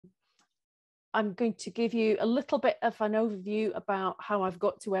I'm going to give you a little bit of an overview about how I've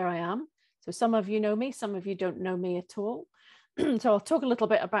got to where I am. So some of you know me, some of you don't know me at all. So I'll talk a little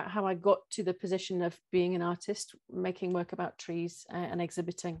bit about how I got to the position of being an artist, making work about trees and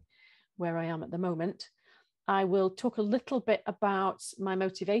exhibiting where I am at the moment. I will talk a little bit about my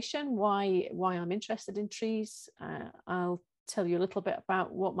motivation, why I'm interested in trees. I'll tell you a little bit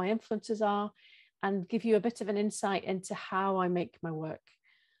about what my influences are and give you a bit of an insight into how I make my work.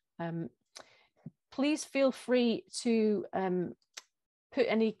 Please feel free to put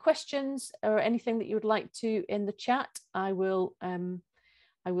any questions or anything that you would like to in the chat. I will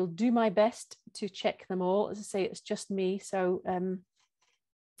do my best to check them all. As I say, it's just me, so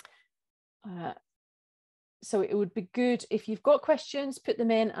so it would be good if you've got questions, put them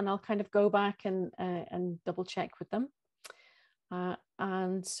in, and I'll kind of go back and double check with them.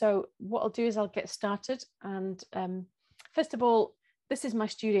 And so what I'll do is I'll get started. And first of all, this is my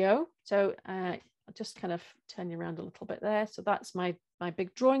studio. So I'll just kind of turn you around a little bit there. So that's my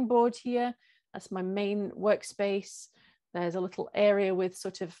big drawing board here. That's my main workspace. There's a little area with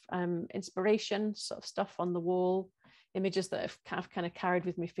sort of inspiration sort of stuff on the wall, images that I've kind of carried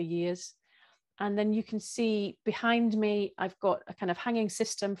with me for years. And then you can see behind me, I've got a kind of hanging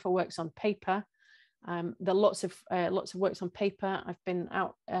system for works on paper. There are lots of works on paper. I've been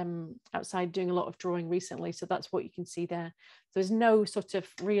outside doing a lot of drawing recently, so that's what you can see there. There's no sort of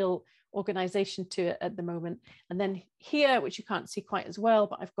real organization to it at the moment. And then here, which you can't see quite as well,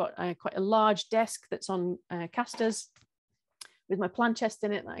 but I've got quite a large desk that's on casters with my plant chest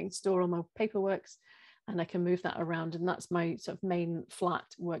in it that I can store all my paperworks, and I can move that around, and that's my sort of main flat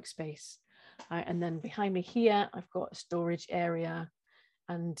workspace. And then behind me here, I've got a storage area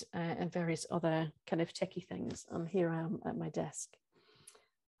and various other kind of techie things. And here I am at my desk.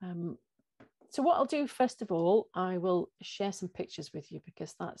 So what I'll do first of all, I will share some pictures with you,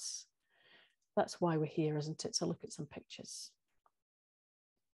 because that's why we're here, isn't it? To look at some pictures.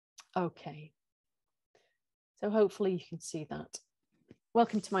 Okay. So hopefully you can see that.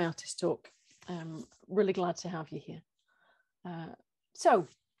 Welcome to my artist talk. Really glad to have you here. So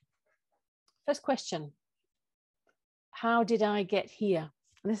first question, how did I get here?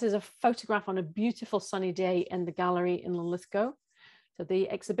 And this is a photograph on a beautiful sunny day in the gallery in Linlithgow. So the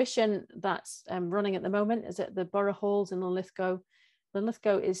exhibition that's running at the moment is at the Borough Halls in Linlithgow.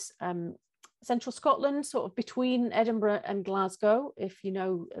 Linlithgow is central Scotland, sort of between Edinburgh and Glasgow, if you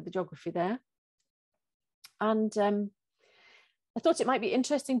know the geography there. And I thought it might be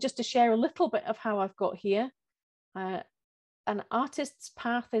interesting just to share a little bit of how I've got here. An artist's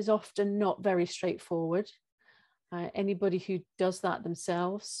path is often not very straightforward. Anybody who does that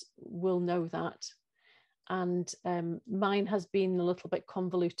themselves will know that. And mine has been a little bit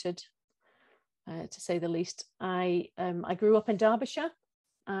convoluted, to say the least. I grew up in Derbyshire,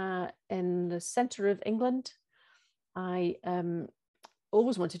 in the centre of England. I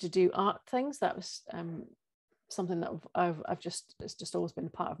always wanted to do art things. That was something that it's just always been a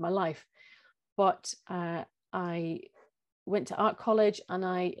part of my life. But I went to art college, and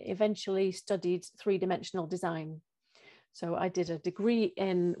I eventually studied three-dimensional design. So I did a degree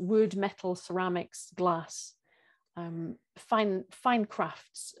in wood, metal, ceramics, glass, fine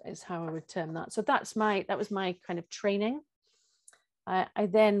crafts is how I would term that. So that was my kind of training. I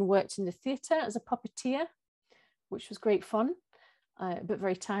then worked in the theatre as a puppeteer, which was great fun, but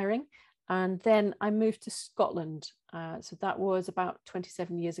very tiring. And then I moved to Scotland. So that was about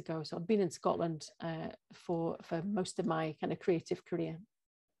 27 years ago. So I've been in Scotland for most of my kind of creative career.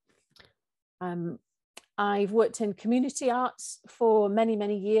 I've worked in community arts for many,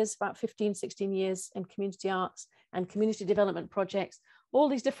 many years, about 15, 16 years in community arts and community development projects, all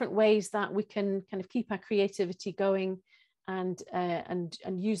these different ways that we can kind of keep our creativity going and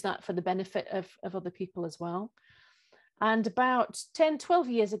use that for the benefit of other people as well. And about 10, 12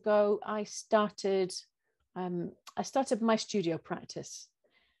 years ago, I started my studio practice.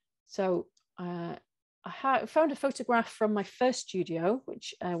 So I found a photograph from my first studio,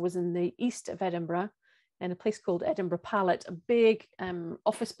 which was in the east of Edinburgh, in a place called Edinburgh Pallet, a big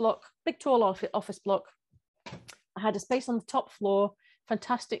office block, big tall office block. I had a space on the top floor,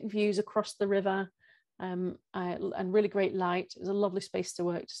 fantastic views across the river, and really great light. It was a lovely space to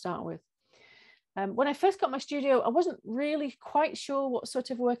work to start with. When I first got my studio, I wasn't really quite sure what sort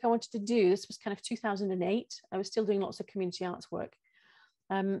of work I wanted to do. This was kind of 2008. I was still doing lots of community arts work.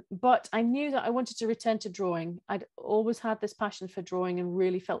 But I knew that I wanted to return to drawing. I'd always had this passion for drawing and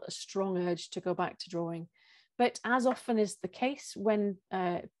really felt a strong urge to go back to drawing. But as often is the case when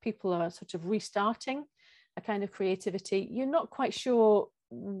people are sort of restarting a kind of creativity, you're not quite sure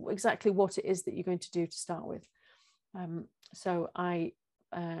exactly what it is that you're going to do to start with. So I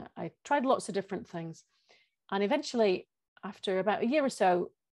I tried lots of different things, and eventually, after about a year or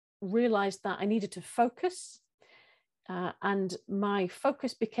so, realized that I needed to focus, and my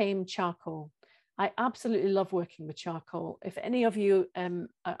focus became charcoal. I absolutely love working with charcoal. If any of you are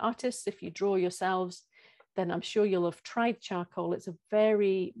artists, if you draw yourselves, then I'm sure you'll have tried charcoal. It's a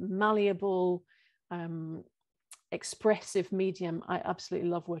very malleable, expressive medium. I absolutely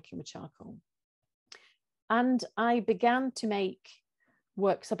love working with charcoal. And I began to make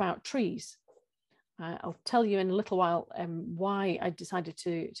works about trees. I'll tell you in a little while why I decided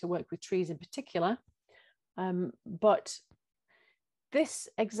to work with trees in particular. But this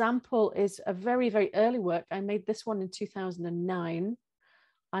example is a very, very early work. I made this one in 2009,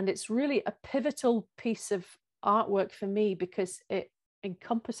 and it's really a pivotal piece of artwork for me because it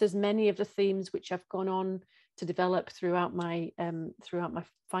encompasses many of the themes which I've gone on to develop throughout my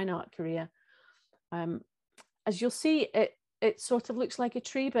fine art career. As you'll see, it sort of looks like a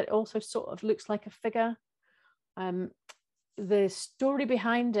tree, but it also sort of looks like a figure. The story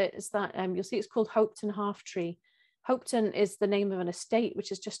behind it is that you'll see it's called Hopetoun Half Tree. Hopetoun is the name of an estate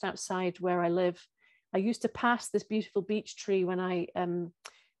which is just outside where I live. I used to pass this beautiful beech tree when I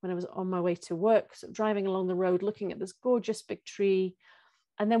was on my way to work, so driving along the road, looking at this gorgeous big tree.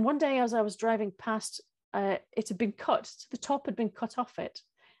 And then one day as I was driving past, it had been cut, so the top had been cut off it.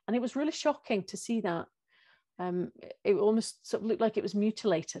 And it was really shocking to see that. It almost sort of looked like it was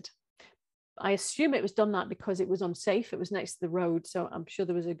mutilated. I assume it was done that because it was unsafe. It was next to the road, so I'm sure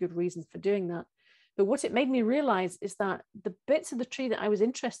there was a good reason for doing that. But what it made me realize is that the bits of the tree that I was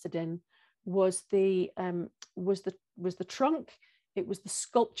interested in was the trunk. It was the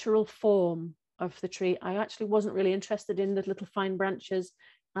sculptural form of the tree. I actually wasn't really interested in the little fine branches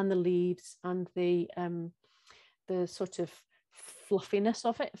and the leaves and the sort of fluffiness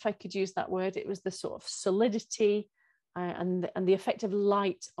of it, if I could use that word. It was the sort of solidity and the effect of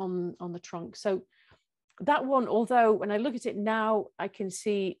light on the trunk. So that one, although when I look at it now, I can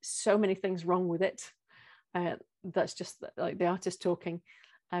see so many things wrong with it. That's just like the artist talking.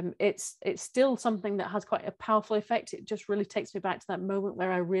 It's still something that has quite a powerful effect. It just really takes me back to that moment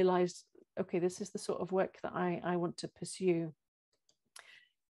where I realized, okay, this is the sort of work that I want to pursue.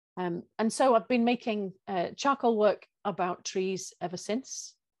 And so I've been making charcoal work about trees ever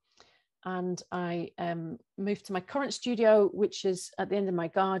since. And I moved to my current studio, which is at the end of my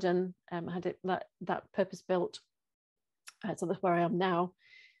garden. I had that purpose built. So that's where I am now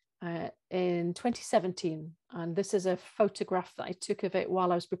in 2017. And this is a photograph that I took of it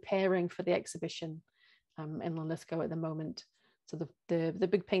while I was preparing for the exhibition in Linlithgow at the moment. So the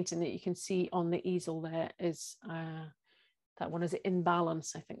big painting that you can see on the easel there is, that one is In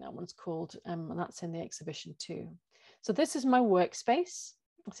Balance, I think that one's called, and that's in the exhibition too. So this is my workspace.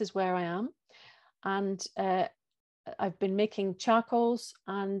 This is where I am. And I've been making charcoals,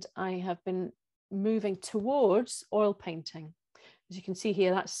 and I have been moving towards oil painting. As you can see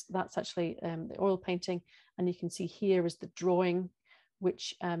here, that's actually the oil painting, and you can see here is the drawing,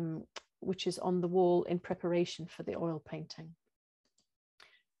 which is on the wall in preparation for the oil painting.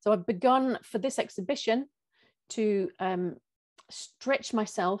 So I've begun for this exhibition to stretch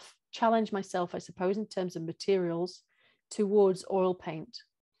myself, challenge myself, I suppose, in terms of materials towards oil paint.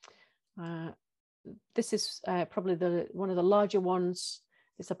 This is probably one of the larger ones.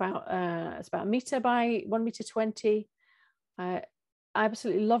 It's about a meter by 1.20 meters. I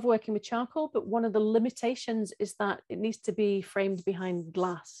absolutely love working with charcoal, but one of the limitations is that it needs to be framed behind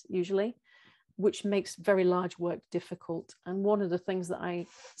glass usually, which makes very large work difficult. And one of the things that I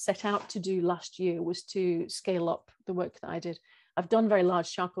set out to do last year was to scale up the work that I did. I've done very large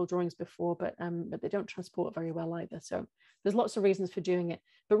charcoal drawings before, but they don't transport very well either. So there's lots of reasons for doing it.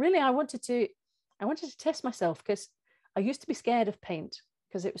 But really, I wanted to test myself, because I used to be scared of paint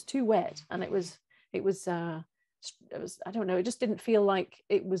because it was too wet, and it was I don't know, it just didn't feel like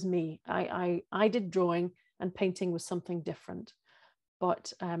it was me. I did drawing, and painting was something different.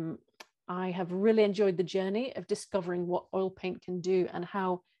 But I have really enjoyed the journey of discovering what oil paint can do and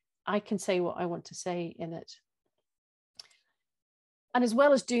how I can say what I want to say in it. And as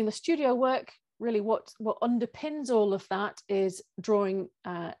well as doing the studio work, really what underpins all of that is drawing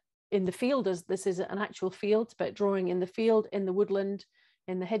in the field, as this is an actual field, but drawing in the field, in the woodland,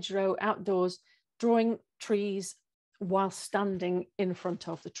 in the hedgerow, outdoors, drawing trees while standing in front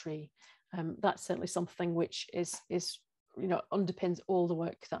of the tree. That's certainly something which is underpins all the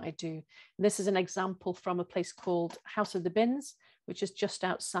work that I do. And this is an example from a place called House of the Bins, which is just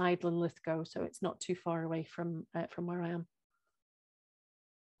outside Linlithgow, so it's not too far away from where I am.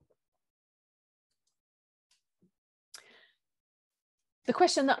 The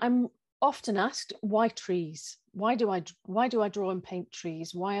question that I'm often asked, why trees? Why do I draw and paint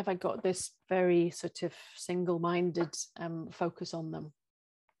trees? Why have I got this very sort of single-minded focus on them?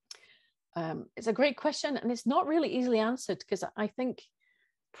 It's a great question, and it's not really easily answered, because I think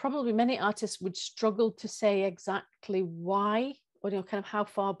probably many artists would struggle to say exactly why, or kind of how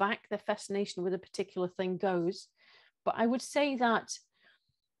far back their fascination with a particular thing goes. But I would say that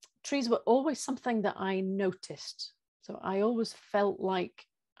trees were always something that I noticed. So I always felt like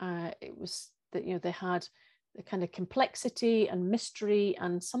it was that, they had the kind of complexity and mystery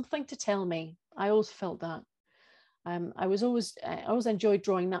and something to tell me. I always felt that. I always enjoyed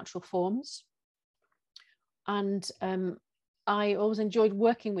drawing natural forms, and I always enjoyed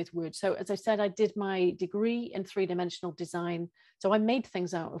working with wood. So as I said, I did my degree in three-dimensional design, so I made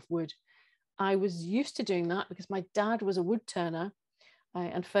things out of wood. I was used to doing that because my dad was a wood turner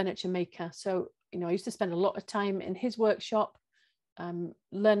and furniture maker. So I used to spend a lot of time in his workshop,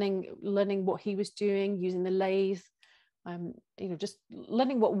 learning what he was doing, using the lathe, just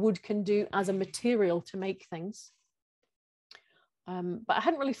learning what wood can do as a material to make things. But I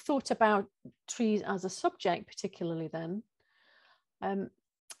hadn't really thought about trees as a subject particularly then.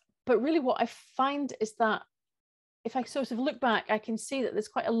 But really what I find is that if I sort of look back, I can see that there's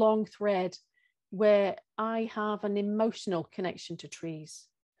quite a long thread where I have an emotional connection to trees.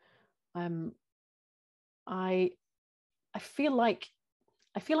 I feel like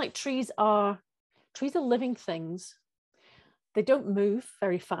trees are living things. They don't move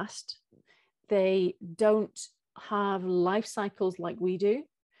very fast. They don't have life cycles like we do.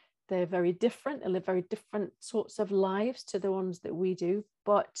 They're very different. They live very different sorts of lives to the ones that we do.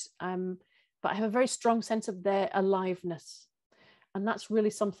 But I have a very strong sense of their aliveness. And that's really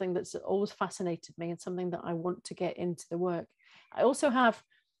something that's always fascinated me and something that I want to get into the work. I also have,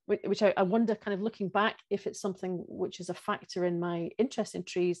 which I wonder, kind of looking back, if it's something which is a factor in my interest in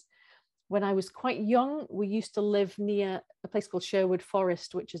trees. When I was quite young, we used to live near a place called Sherwood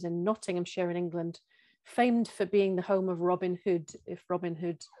Forest, which is in Nottinghamshire in England, famed for being the home of Robin Hood, if Robin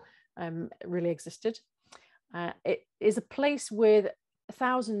Hood really existed. It is a place with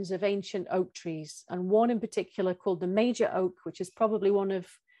thousands of ancient oak trees, and one in particular called the Major Oak, which is probably one of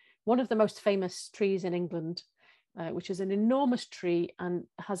the most famous trees in England, which is an enormous tree and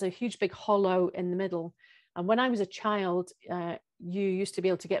has a huge big hollow in the middle. And when I was a child, you used to be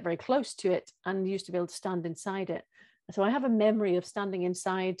able to get very close to it and you used to be able to stand inside it. So I have a memory of standing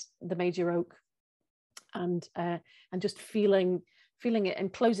inside the Major Oak and just feeling it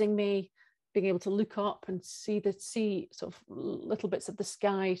enclosing me, being able to look up and see sort of little bits of the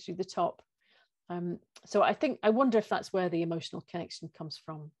sky through the top. So I wonder if that's where the emotional connection comes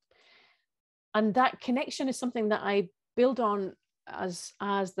from. And that connection is something that I build on as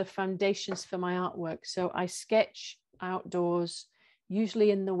the foundations for my artwork. So I sketch outdoors,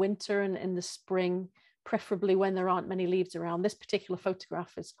 usually in the winter and in the spring, preferably when there aren't many leaves around. This particular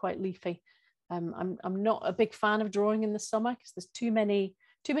photograph is quite leafy. I'm not a big fan of drawing in the summer because there's too many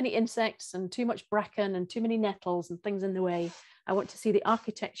insects and too much bracken and too many nettles and things in the way. I want to see the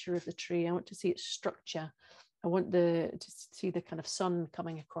architecture of the tree. I want to see its structure. I want to see the kind of sun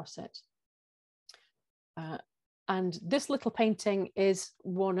coming across it. And this little painting is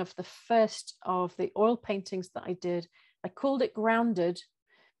one of the first of the oil paintings that I did. I called it Grounded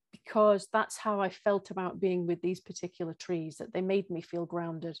because that's how I felt about being with these particular trees, that they made me feel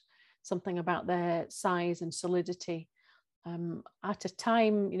grounded, something about their size and solidity. At a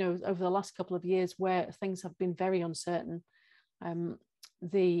time, over the last couple of years where things have been very uncertain,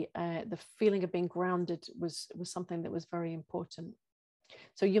 the feeling of being grounded was something that was very important.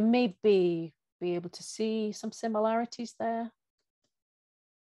 So you may be able to see some similarities there.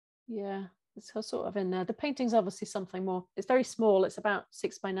 Yeah, it's sort of in there. The painting's obviously something more. It's very small. It's about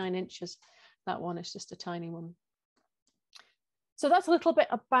 6 by 9 inches. That one is just a tiny one. So that's a little bit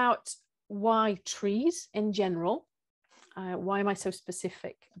about why trees in general. Why am I so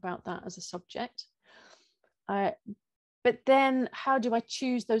specific about that as a subject? But then how do I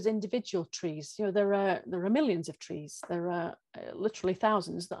choose those individual trees? There are millions of trees. There are literally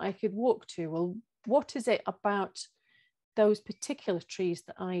thousands that I could walk to. Well, what is it about those particular trees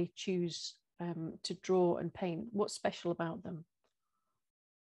that I choose to draw and paint? What's special about them?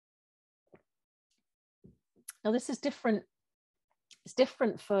 Now, this is different. It's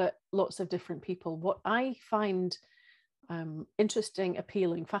different for lots of different people. What I find interesting,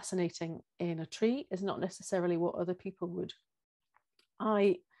 appealing, fascinating in a tree is not necessarily what other people would.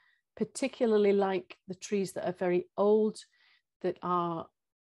 I particularly like the trees that are very old, that are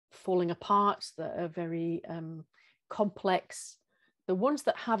falling apart, that are very complex, the ones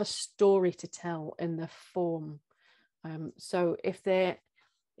that have a story to tell in their form. So if they're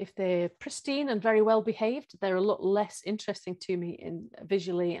If they're pristine and very well behaved, they're a lot less interesting to me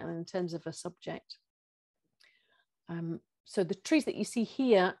visually and in terms of a subject. So the trees that you see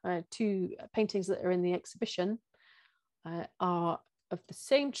here, two paintings that are in the exhibition, are of the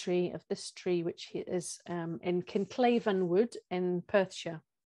same tree, of this tree, which is in Kinclaven Wood in Perthshire.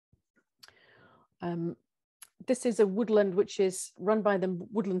 This is a woodland which is run by the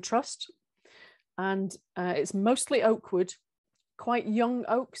Woodland Trust, and it's mostly oak wood, quite young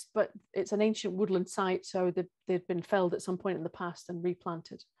oaks, but it's an ancient woodland site, so they've been felled at some point in the past and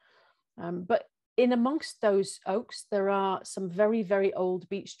replanted. But in amongst those oaks, there are some very, very old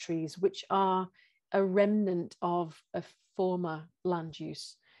beech trees, which are a remnant of a former land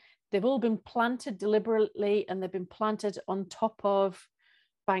use. They've all been planted deliberately, and they've been planted on top of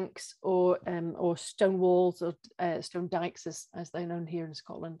banks or stone walls or stone dikes, as they're known here in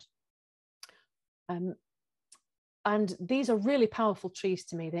Scotland. And these are really powerful trees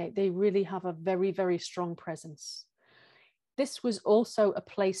to me. They really have a very, very strong presence. This was also a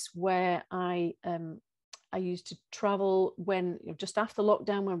place where I used to travel when, just after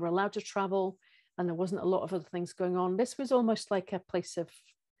lockdown, when we're allowed to travel and there wasn't a lot of other things going on. This was almost like a place of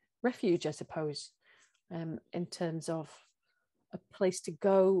refuge, I suppose, in terms of a place to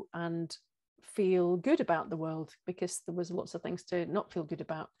go and feel good about the world, because there was lots of things to not feel good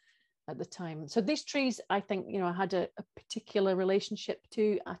about at the time. So these trees, I think, I had a particular relationship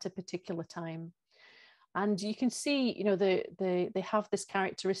to at a particular time. And you can see, they have this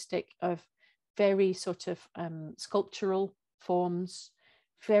characteristic of very sort of sculptural forms,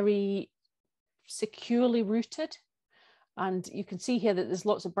 very securely rooted. And you can see here that there's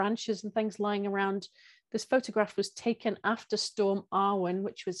lots of branches and things lying around. This photograph was taken after Storm Arwen,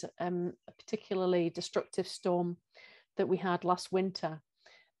 which was a particularly destructive storm that we had last winter.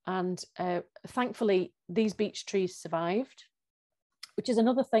 And thankfully, these beech trees survived, which is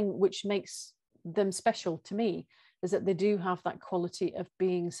another thing which makes them special to me, is that they do have that quality of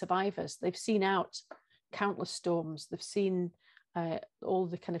being survivors. They've seen out countless storms. They've seen all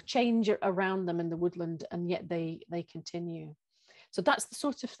the kind of change around them in the woodland, and yet they continue. So that's the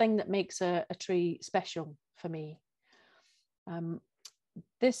sort of thing that makes a tree special for me.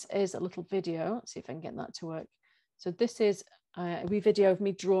 This is a little video. Let's see if I can get that to work. So this is a wee video of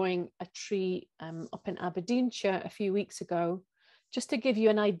me drawing a tree up in Aberdeenshire a few weeks ago, just to give you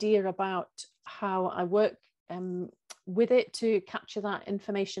an idea about how I work with it to capture that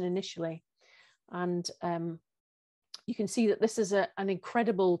information initially. And you can see that this is an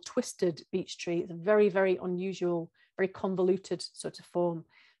incredible twisted beech tree. It's a very, very unusual, very convoluted sort of form.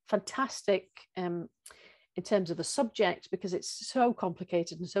 Fantastic in terms of the subject, because it's so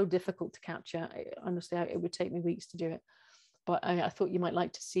complicated and so difficult to capture. Honestly, it would take me weeks to do it. But I thought you might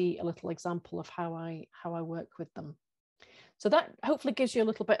like to see a little example of how I work with them. So that hopefully gives you a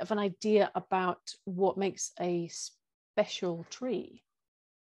little bit of an idea about what makes a special tree.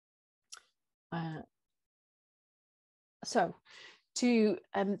 So to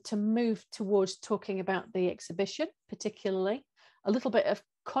move towards talking about the exhibition, particularly, a little bit of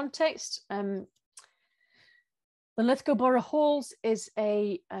context. The Lithgow Borough Halls is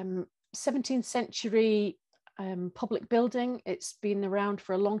a 17th century public building. It's been around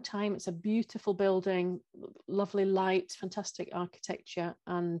for a long time. It's a beautiful building, lovely light, fantastic architecture,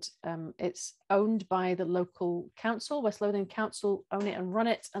 and it's owned by the local council. West Lothian Council own it and run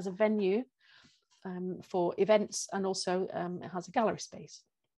it as a venue for events, and also it has a gallery space.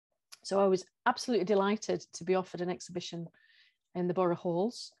 So I was absolutely delighted to be offered an exhibition in the Borough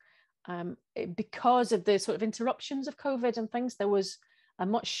Halls. Because of the sort of interruptions of COVID and things, there was a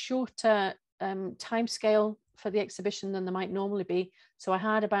much shorter time scale for the exhibition than there might normally be. So I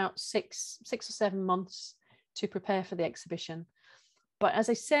had about six or 7 months to prepare for the exhibition. But as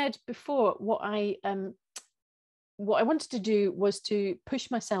I said before, what I wanted to do was to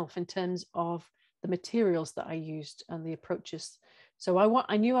push myself in terms of the materials that I used and the approaches. So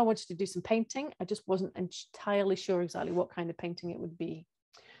I knew I wanted to do some painting. I just wasn't entirely sure exactly what kind of painting it would be.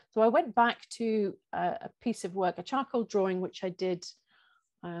 So I went back to a piece of work, a charcoal drawing, which I did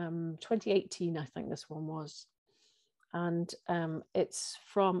 2018, I think this one was. And it's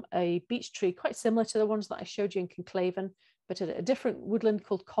from a beech tree, quite similar to the ones that I showed you in Kinclaven, but a different woodland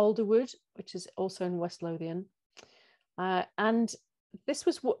called Calderwood, which is also in West Lothian. And this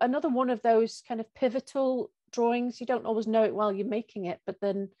was another one of those kind of pivotal drawings. You don't always know it while you're making it, but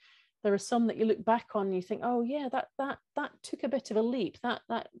then there are some that you look back on and you think, oh yeah, that took a bit of a leap. That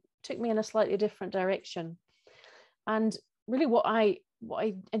took me in a slightly different direction. And really what I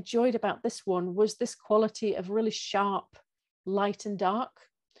enjoyed about this one was this quality of really sharp light and dark.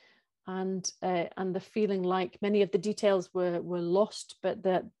 and the feeling like many of the details were lost, but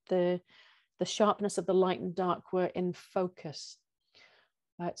that the sharpness of the light and dark were in focus.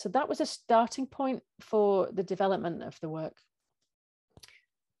 So that was a starting point for the development of the work.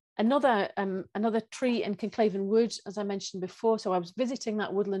 Another tree in Conclaven Wood, as I mentioned before. So I was visiting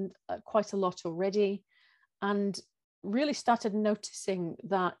that woodland quite a lot already, and really started noticing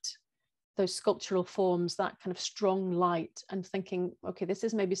that those sculptural forms, that kind of strong light, and thinking, okay, this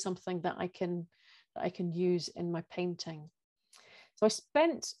is maybe something that I can use in my painting. So I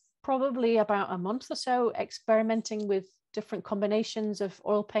spent probably about a month or so experimenting with different combinations of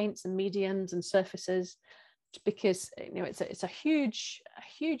oil paints and mediums and surfaces, because it's a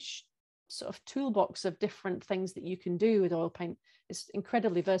huge sort of toolbox of different things that you can do with oil paint. It's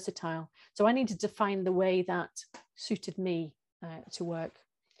incredibly versatile. So I needed to find the way that suited me to work.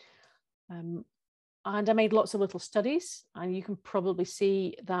 And I made lots of little studies, and you can probably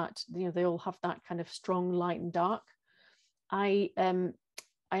see that they all have that kind of strong light and dark. I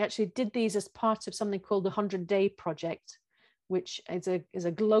actually did these as part of something called the 100-Day Project, which is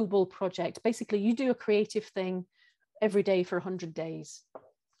a global project. Basically, you do a creative thing every day for 100 days.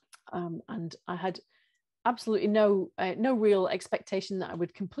 And I had absolutely no real expectation that I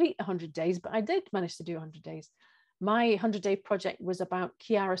would complete 100 days, but I did manage to do 100 days. My 100-day project was about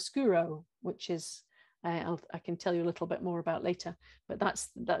chiaroscuro, which is, I can tell you a little bit more about later, but that's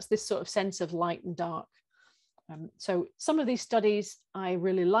this sort of sense of light and dark. So some of these studies I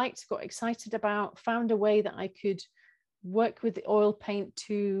really liked, got excited about, found a way that I could work with the oil paint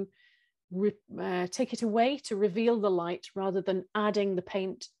to take it away, to reveal the light, rather than adding the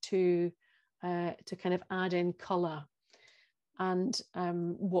paint to kind of add in color. And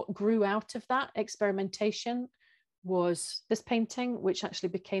what grew out of that experimentation was this painting, which actually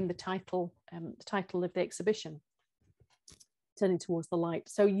became the title of the exhibition, Turning Towards the Light.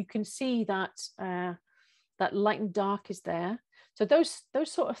 So you can see that that light and dark is there. So those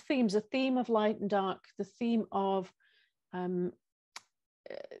sort of themes, the theme of light and dark, the theme of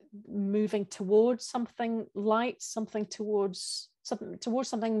moving towards something light, towards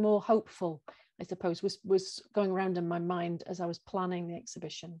something more hopeful, I suppose, was going around in my mind as I was planning the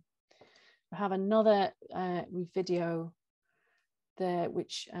exhibition. I have another video there,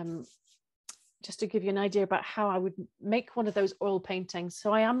 which just to give you an idea about how I would make one of those oil paintings.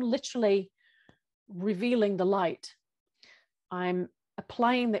 So I am literally revealing the light. I'm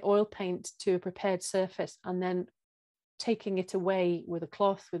applying the oil paint to a prepared surface and then taking it away with a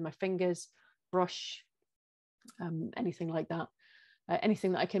cloth, with my fingers, brush, anything like that,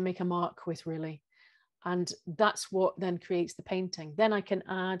 anything that I can make a mark with, really. And that's what then creates the painting. Then I can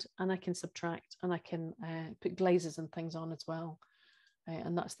add and I can subtract, and I can put glazes and things on as well.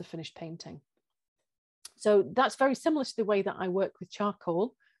 And that's the finished painting. So that's very similar to the way that I work with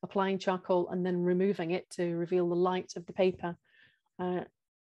charcoal, applying charcoal and then removing it to reveal the light of the paper.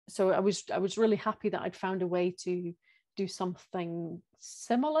 So I was really happy that I'd found a way to do something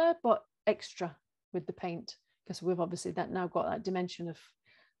similar but extra with the paint, because we've obviously now got that dimension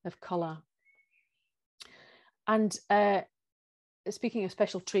of color. And speaking of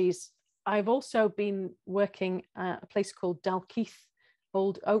special trees, I've also been working at a place called Dalkeith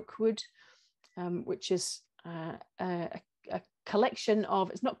Old Oak Wood, which is a collection of,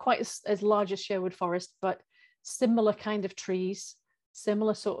 it's not quite as large as Sherwood Forest, but similar kind of trees,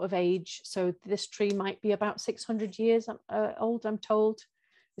 similar sort of age. So this tree might be about 600 years old, I'm told.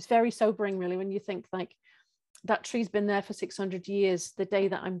 It's very sobering, really, when you think like that tree's been there for 600 years the day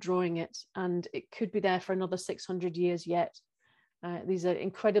that I'm drawing it, and it could be there for another 600 years yet. These are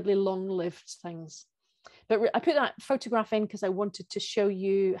incredibly long-lived things. But I put that photograph in because I wanted to show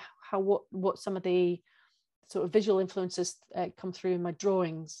you what some of the sort of visual influences come through in my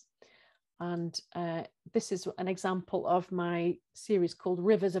drawings. And this is an example of my series called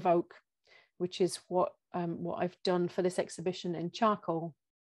Rivers of Oak, which is what I've done for this exhibition in charcoal.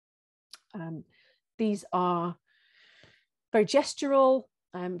 These are very gestural,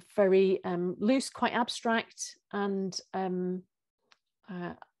 very loose, quite abstract, and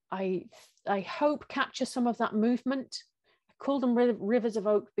I hope capture some of that movement. I call them rivers of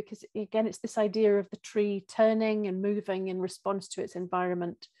oak because, again, it's this idea of the tree turning and moving in response to its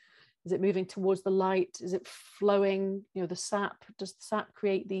environment. Is it moving towards the light? Is it flowing? The sap. Does the sap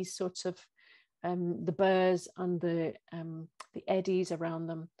create these sorts of the burrs and the eddies around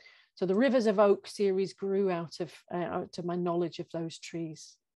them? So the Rivers of Oak series grew out of my knowledge of those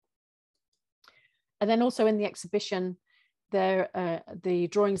trees. And then also in the exhibition, there the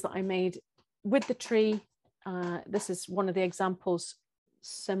drawings that I made with the tree. This is one of the examples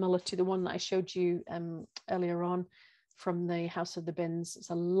similar to the one that I showed you earlier on from the House of the Binns.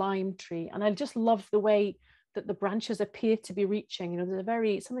 It's a lime tree, and I just love the way that the branches appear to be reaching. You know,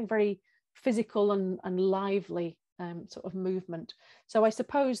 there's something very physical and lively sort of movement. So I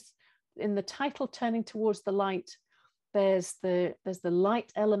suppose in the title, Turning Towards the Light, there's the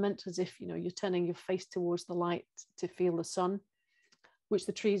light element, as if, you know, you're turning your face towards the light to feel the sun, which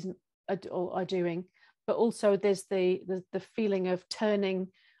the trees are doing. But also there's the feeling of turning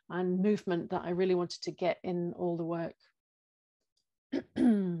and movement that I really wanted to get in all the work.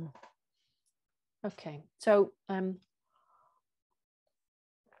 Okay, so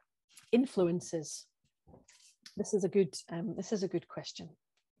influences. This is a good question.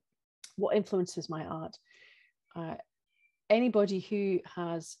 What influences my art? Anybody who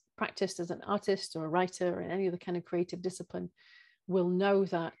has practiced as an artist or a writer or in any other kind of creative discipline will know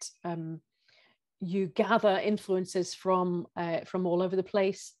that you gather influences from all over the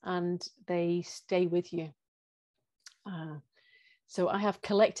place, and they stay with you. So I have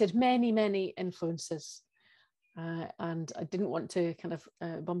collected many influences, and I didn't want to kind of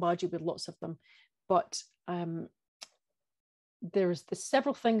bombard you with lots of them, but there's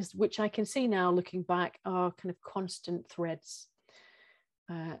several things which I can see now looking back are kind of constant threads.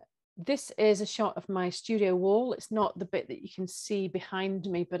 This is a shot of my studio wall. It's not the bit that you can see behind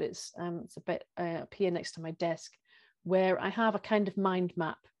me, but it's a bit up here next to my desk, where I have a kind of mind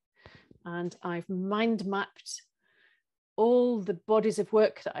map, and I've mind mapped all the bodies of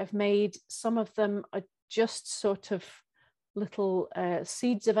work that I've made. Some of them are just sort of little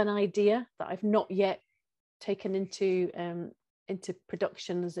seeds of an idea that I've not yet taken into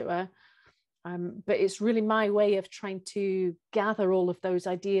production, as it were. But it's really my way of trying to gather all of those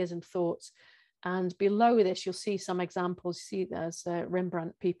ideas and thoughts. And below this, you'll see some examples. You see there's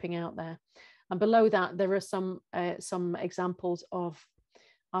Rembrandt peeping out there. And below that, there are some examples of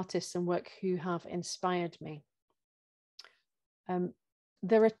artists and work who have inspired me.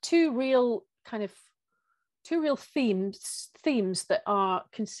 There are two real themes that are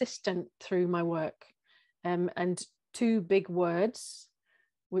consistent through my work, and two big words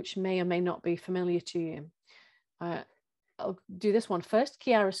which may or may not be familiar to you. I'll do this one first,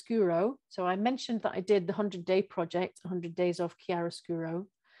 chiaroscuro. So I mentioned that I did the 100-day project, 100 days of chiaroscuro.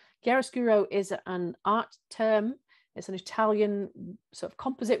 Chiaroscuro is an art term. It's an Italian sort of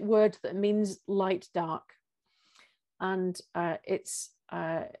composite word that means light dark. And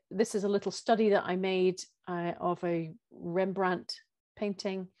this is a little study that I made of a Rembrandt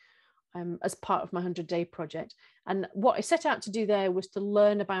painting as part of my 100-day project. And what I set out to do there was to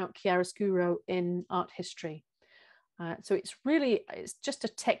learn about chiaroscuro in art history. So it's just a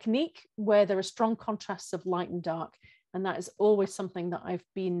technique where there are strong contrasts of light and dark. And that is always something that I've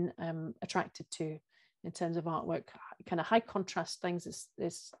been attracted to in terms of artwork. Kind of high contrast things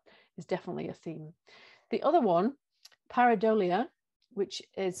is definitely a theme. The other one, pareidolia, which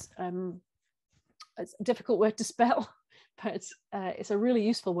is it's a difficult word to spell, but it's a really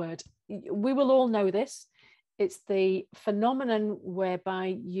useful word. We will all know this. It's the phenomenon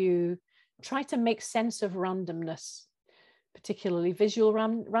whereby you try to make sense of randomness, particularly visual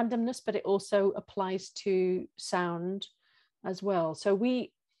randomness, but it also applies to sound as well. So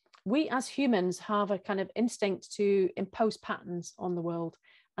we as humans have a kind of instinct to impose patterns on the world.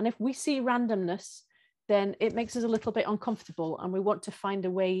 And if we see randomness, then it makes us a little bit uncomfortable, and we want to find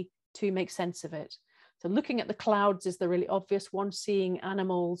a way to make sense of it. So looking at the clouds is the really obvious one, seeing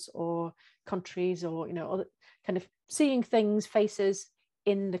animals or countries, or, you know, other kind of seeing things, faces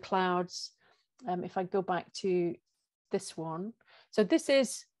in the clouds. If I go back to this one, so this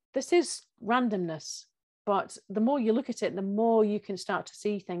is randomness, but the more you look at it, the more you can start to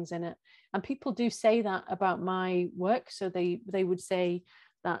see things in it. And people do say that about my work. So they would say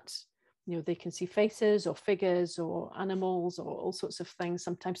that, you know, they can see faces or figures or animals or all sorts of things,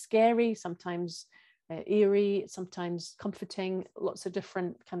 sometimes scary, sometimes eerie, sometimes comforting, lots of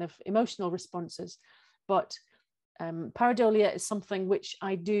different kind of emotional responses. But pareidolia is something which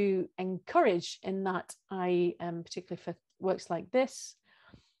I do encourage, in that I, particularly for works like this,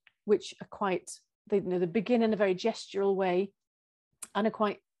 which are quite, they begin in a very gestural way and are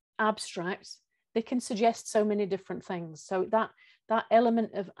quite abstract. They can suggest so many different things. So that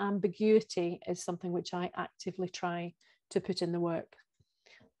element of ambiguity is something which I actively try to put in the work.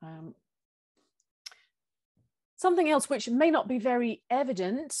 Something else which may not be very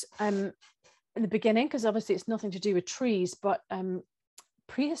evident in the beginning, because obviously it's nothing to do with trees, but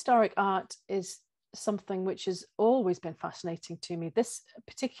prehistoric art is something which has always been fascinating to me. This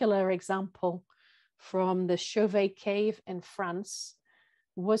particular example from the Chauvet cave in France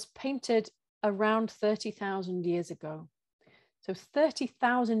was painted around 30,000 years ago. So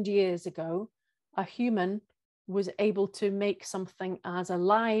 30,000 years ago, a human was able to make something as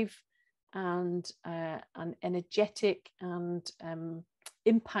alive and energetic and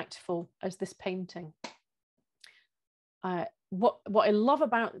impactful as this painting. What I love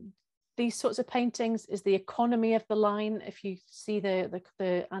about these sorts of paintings is the economy of the line. If you see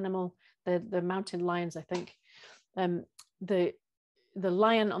the animal, the mountain lions, I think, the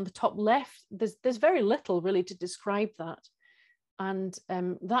lion on the top left, there's very little really to describe that. And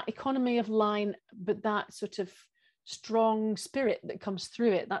that economy of line, but that sort of strong spirit that comes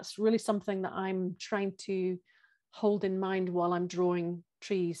through it, that's really something that I'm trying to hold in mind while I'm drawing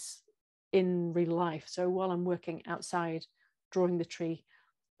trees in real life. So while I'm working outside drawing the tree,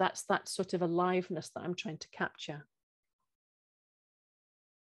 that's that sort of aliveness that I'm trying to capture.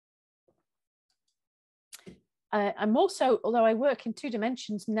 I'm also, although I work in 2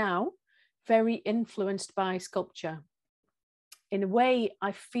 dimensions now, very influenced by sculpture. In a way,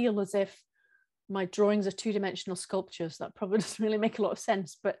 I feel as if my drawings are 2-dimensional sculptures. That probably doesn't really make a lot of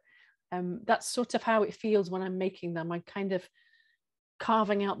sense, but that's sort of how it feels when I'm making them. I'm kind of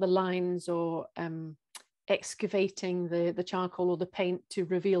carving out the lines or excavating the charcoal or the paint to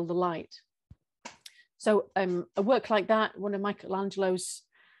reveal the light. So a work like that, one of Michelangelo's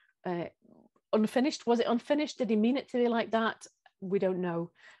unfinished, was it unfinished? Did he mean it to be like that? We don't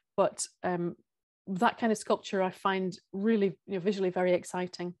know, but that kind of sculpture I find really, visually very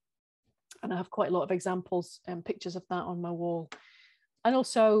exciting, and I have quite a lot of examples and pictures of that on my wall. And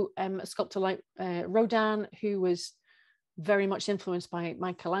also a sculptor like Rodin, who was very much influenced by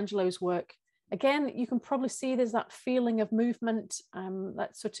Michelangelo's work. Again, you can probably see there's that feeling of movement,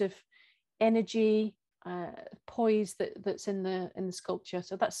 that sort of energy, poise that's in the sculpture.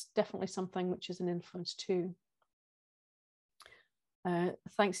 So that's definitely something which is an influence too.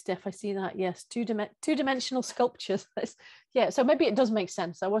 Thanks, Steph. I see that. Yes, two-dimensional sculptures. Yeah, so maybe it does make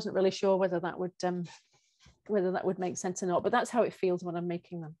sense. I wasn't really sure whether that would make sense or not, but that's how it feels when I'm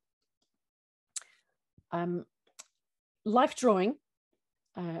making them. Life drawing.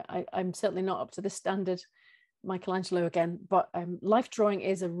 I'm certainly not up to this standard, Michelangelo again, but life drawing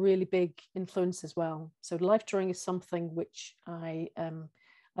is a really big influence as well. So life drawing is something which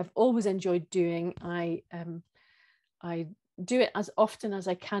I've always enjoyed doing. I do it as often as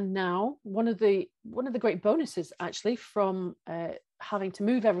I can now. One of the great bonuses actually from having to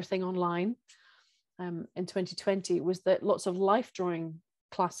move everything online in 2020 was that lots of life drawing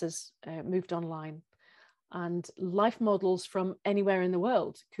classes moved online, and life models from anywhere in the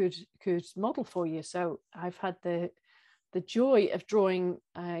world could model for you. So I've had the joy of drawing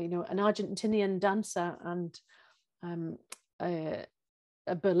an Argentinian dancer and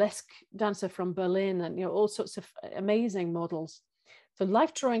a burlesque dancer from Berlin, and all sorts of amazing models. So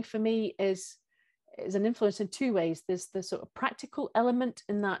life drawing for me is an influence in 2 ways. There's the sort of practical element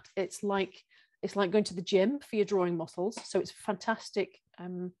in that it's like going to the gym for your drawing muscles. So it's fantastic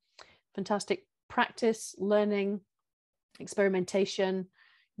practice, learning, experimentation.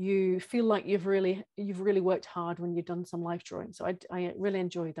 You feel like you've really worked hard when you've done some life drawing. So I really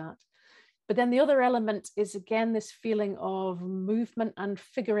enjoy that. But then the other element is, again, this feeling of movement and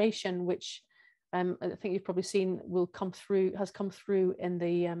figuration, which I think you've probably seen has come through in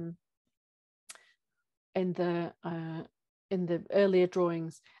the earlier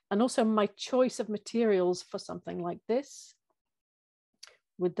drawings. And also my choice of materials for something like this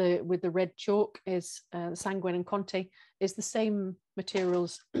with the red chalk is Sanguine and Conte, is the same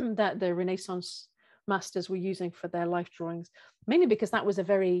materials that the Renaissance masters were using for their life drawings, mainly because that was a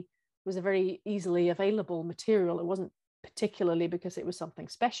very easily available material. It wasn't particularly because it was something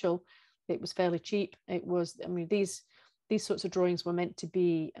special. It was fairly cheap. It was, I mean, these sorts of drawings were meant to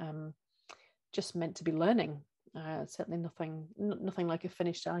be just meant to be learning. Certainly nothing like a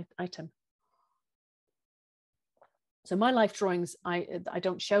finished item. So my life drawings, I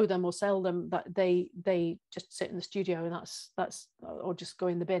don't show them or sell them, but they just sit in the studio, and that's or just go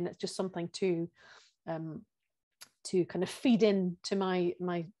in the bin. It's just something to kind of feed into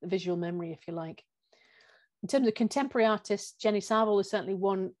my visual memory, if you like. In terms of contemporary artists, Jenny Saville is certainly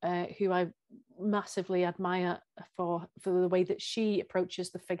one who I massively admire for the way that she approaches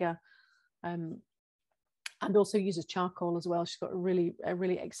the figure, and also uses charcoal as well. She's got a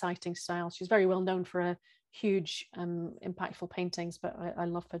really exciting style. She's very well known for her huge impactful paintings, but I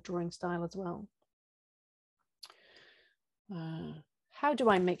love her drawing style as well. How do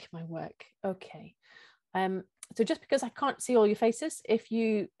I make my work? Okay. So just because I can't see all your faces, if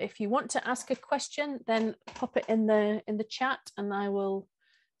you want to ask a question, then pop it in the chat and I will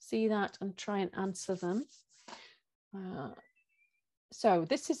see that and try and answer them. So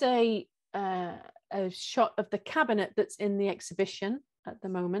this is a shot of the cabinet that's in the exhibition at the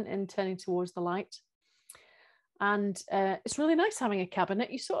moment, and turning towards the light. And it's really nice having a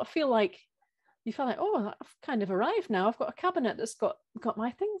cabinet. You sort of feel like, oh, I've kind of arrived now. I've got a cabinet that's got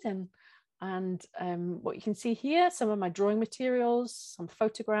my things in. And what you can see here, some of my drawing materials, some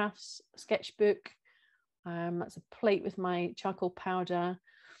photographs, a sketchbook. That's a plate with my charcoal powder.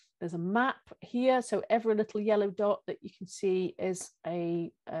 There's a map here. So every little yellow dot that you can see is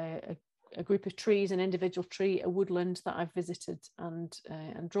a group of trees, an individual tree, a woodland that I've visited and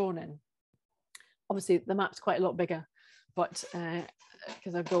drawn in. Obviously, the map's quite a lot bigger, but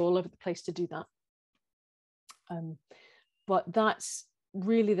because I go all over the place to do that. But that's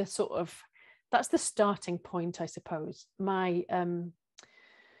really the sort of, that's the starting point, I suppose. My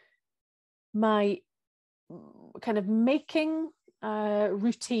kind of making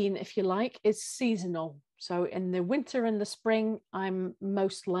routine, if you like, is seasonal. So in the winter and the spring, I'm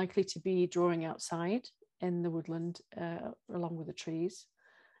most likely to be drawing outside in the woodland along with the trees.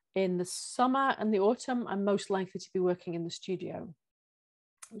 In the summer and the autumn, I'm most likely to be working in the studio,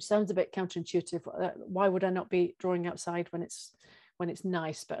 which sounds a bit counterintuitive. Why would I not be drawing outside when it's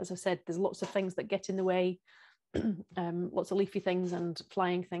nice? But as I said, there's lots of things that get in the way, lots of leafy things and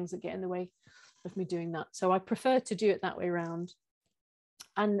flying things that get in the way of me doing that. So I prefer to do it that way around.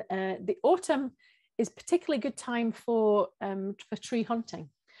 And the autumn is particularly good time for tree hunting,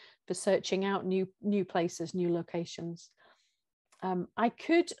 for searching out new places, new locations. I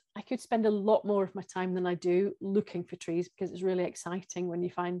could spend a lot more of my time than I do looking for trees, because it's really exciting when you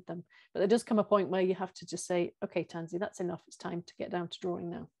find them. But there does come a point where you have to just say, okay, Tansy, that's enough. It's time to get down to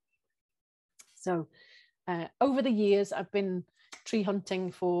drawing now. So over the years, I've been tree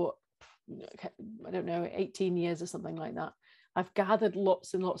hunting for, I don't know, 18 years or something like that. I've gathered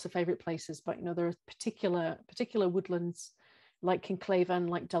lots and lots of favorite places, but there are particular woodlands like Kinclaven,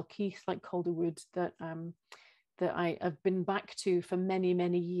 like Dalkeith, like Calderwood that I have been back to for many,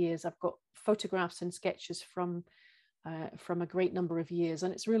 many years. I've got photographs and sketches from a great number of years,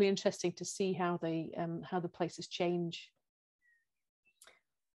 and it's really interesting to see how the places change.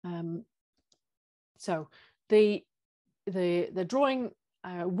 So the drawing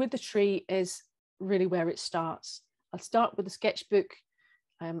with the tree is really where it starts. I'll start with the sketchbook,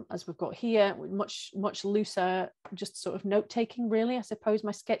 as we've got here, much looser, just sort of note taking. Really, I suppose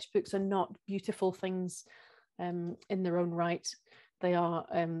my sketchbooks are not beautiful things in their own right.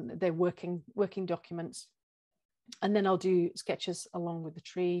 They're working documents, and then I'll do sketches along with the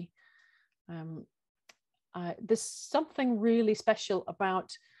tree. There's something really special about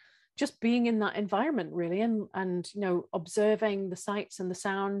just being in that environment, really, and observing the sights and the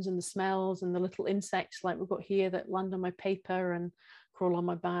sounds and the smells and the little insects like we've got here that land on my paper and crawl on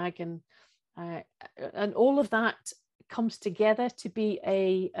my bag, and all of that comes together to be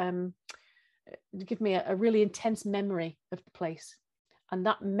give me a really intense memory of the place. And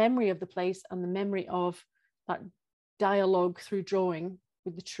that memory of the place and the memory of that dialogue through drawing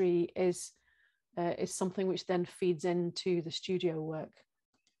with the tree is something which then feeds into the studio work.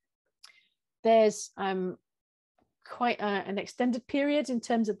 There's quite an extended period in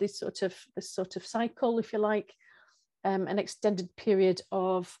terms of this sort of cycle, if you like, an extended period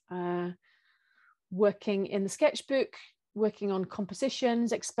of working in the sketchbook, working on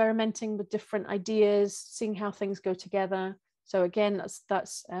compositions, experimenting with different ideas, seeing how things go together. So again, that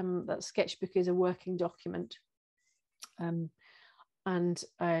sketchbook is a working document, so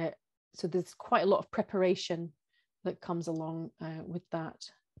there's quite a lot of preparation that comes along with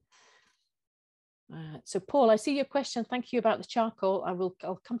that. So Paul, I see your question. Thank you about the charcoal.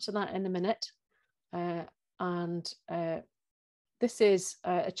 I'll come to that in a minute. This is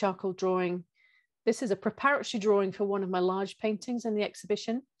a charcoal drawing. This is a preparatory drawing for one of my large paintings in the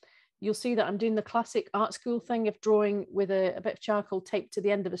exhibition. You'll see that I'm doing the classic art school thing of drawing with a bit of charcoal taped to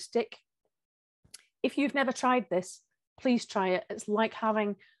the end of a stick. If you've never tried this, please try it. It's like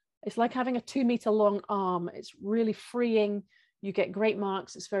having a 2 meter long arm. It's really freeing. You get great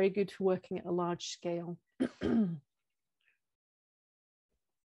marks. It's very good for working at a large scale.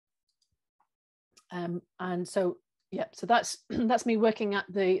 And so, yeah, so that's me working at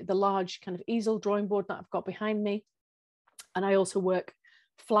the large kind of easel drawing board that I've got behind me. And I also work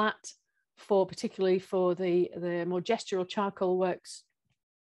flat particularly for the more gestural charcoal works.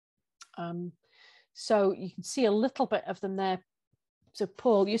 So you can see a little bit of them there. So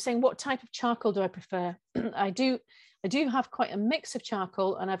Paul, you're saying, what type of charcoal do I prefer? I do have quite a mix of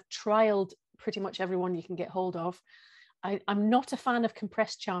charcoal, and I've trialed pretty much every one you can get hold of. I'm not a fan of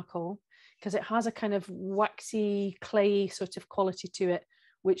compressed charcoal because it has a kind of waxy, clayey sort of quality to it,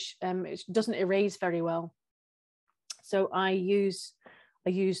 which it doesn't erase very well. So I use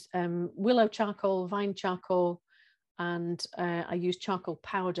willow charcoal, vine charcoal, and I use charcoal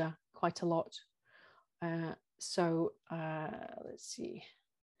powder quite a lot. So let's see.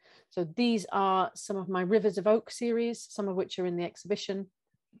 So these are some of my Rivers of Oak series, some of which are in the exhibition.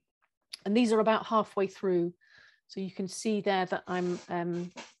 And these are about halfway through. So you can see there that I'm,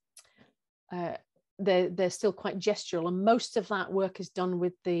 they're still quite gestural, and most of that work is done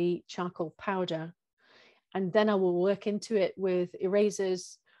with the charcoal powder. And then I will work into it with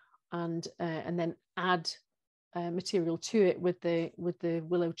erasers and then add material to it with the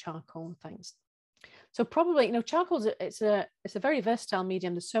willow charcoal and things. So probably, you know, charcoal, it's a very versatile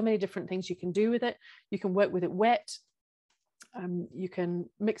medium. There's so many different things you can do with it. You can work with it wet. You can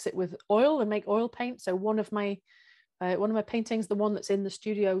mix it with oil and make oil paint. So one of my paintings, the one that's in the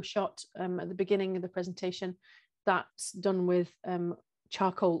studio shot at the beginning of the presentation, that's done with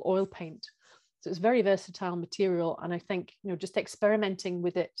charcoal oil paint. So it's very versatile material. And I think, you know, just experimenting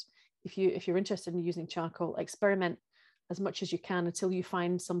with it, if you're interested in using charcoal, experiment as much as you can until you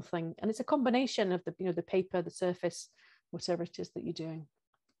find something. And it's a combination of the, you know, the paper, the surface, whatever it is that you're doing.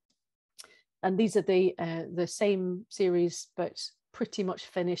 And these are the same series, but pretty much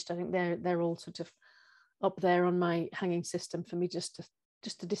finished. I think they're all sort of up there on my hanging system for me just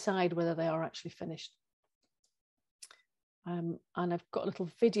to decide whether they are actually finished. And I've got a little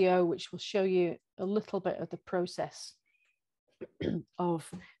video which will show you a little bit of the process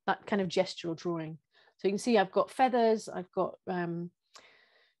of that kind of gestural drawing. So you can see I've got feathers, I've got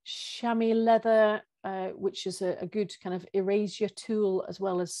chamois leather, which is a good kind of erasure tool, as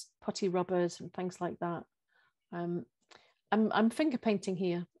well as putty rubbers and things like that. I'm finger painting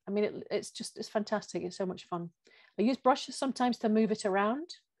here. I mean, it's fantastic. It's so much fun. I use brushes sometimes to move it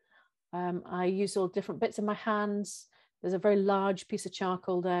around. I use all different bits in my hands. There's a very large piece of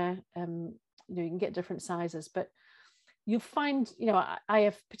charcoal there. You know, you can get different sizes, but you'll find, you know, I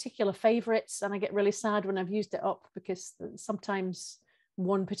have particular favorites, and I get really sad when I've used it up, because sometimes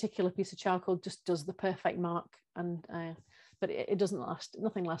one particular piece of charcoal just does the perfect mark, and but it doesn't last.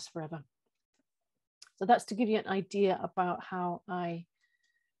 Nothing lasts forever. So that's to give you an idea about how I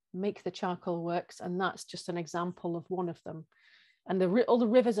make the charcoal works, and that's just an example of one of them. And all the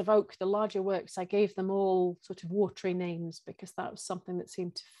Rivers of Oak, the larger works, I gave them all sort of watery names, because that was something that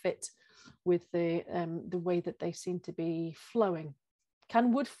seemed to fit with the way that they seem to be flowing.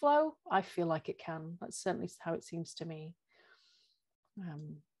 Can wood flow? I feel like it can. That's certainly how it seems to me.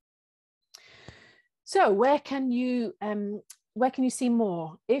 So where can you see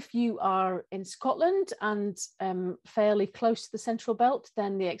more? If you are in Scotland and fairly close to the Central Belt,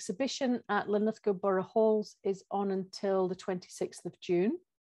 then the exhibition at Linlithgow Borough Halls is on until the 26th of June.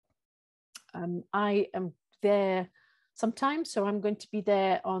 I am there sometime, so I'm going to be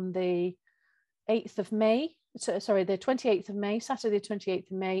there on the 8th of May, sorry, the 28th of May, Saturday the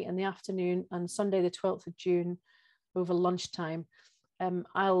 28th of May in the afternoon, and Sunday the 12th of June over lunchtime.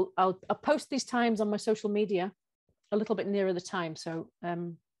 I'll post these times on my social media a little bit nearer the time, so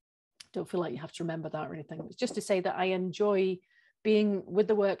don't feel like you have to remember that or anything. It's just to say that I enjoy being with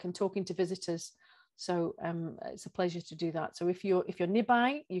the work and talking to visitors, so it's a pleasure to do that. So if you're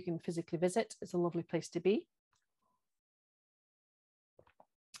nearby, you can physically visit. It's a lovely place to be.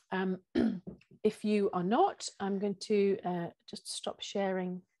 If you are not, I'm going to just stop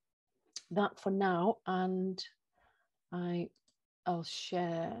sharing that for now, and I'll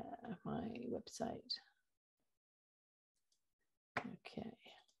share my website.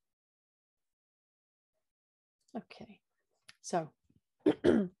 Okay, so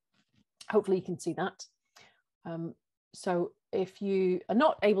hopefully you can see that. So if you are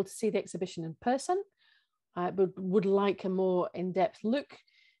not able to see the exhibition in person, but would like a more in-depth look,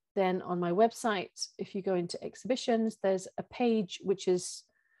 then on my website, if you go into exhibitions, there's a page which is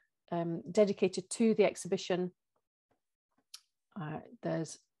dedicated to the exhibition.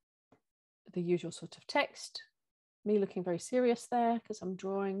 There's the usual sort of text, me looking very serious there because I'm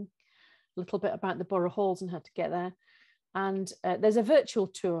drawing a little bit about the Borough Halls and how to get there. And there's a virtual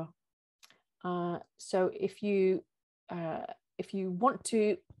tour. So if you want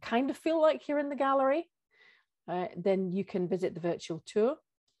to kind of feel like you're in the gallery, then you can visit the virtual tour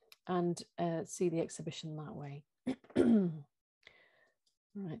and see the exhibition that way.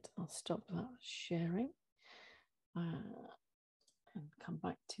 Right, I'll stop that sharing and come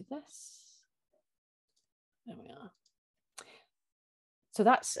back to this. There we are. So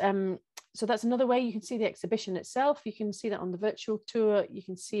that's another way you can see the exhibition itself. You can see that on the virtual tour. You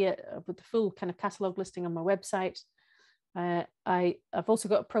can see it with the full kind of catalogue listing on my website. I've also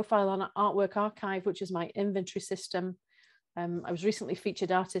got a profile on Artwork Archive, which is my inventory system. I was recently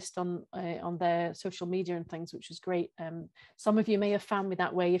featured artist on their social media and things, which was great. Some of you may have found me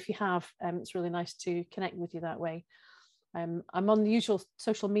that way. If you have, it's really nice to connect with you that way. I'm on the usual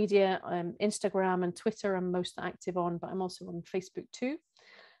social media, Instagram and Twitter I'm most active on, but I'm also on Facebook too.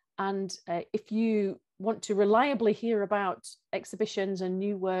 And if you want to reliably hear about exhibitions and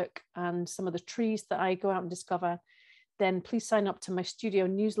new work and some of the trees that I go out and discover, then please sign up to my studio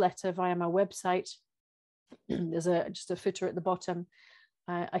newsletter via my website. There's just a footer at the bottom.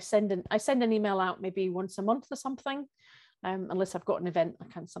 I send an email out maybe once a month or something, unless I've got an event,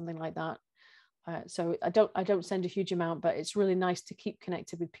 something like that. So I don't send a huge amount, but it's really nice to keep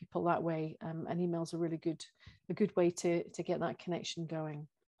connected with people that way. And emails are really a good way to get that connection going.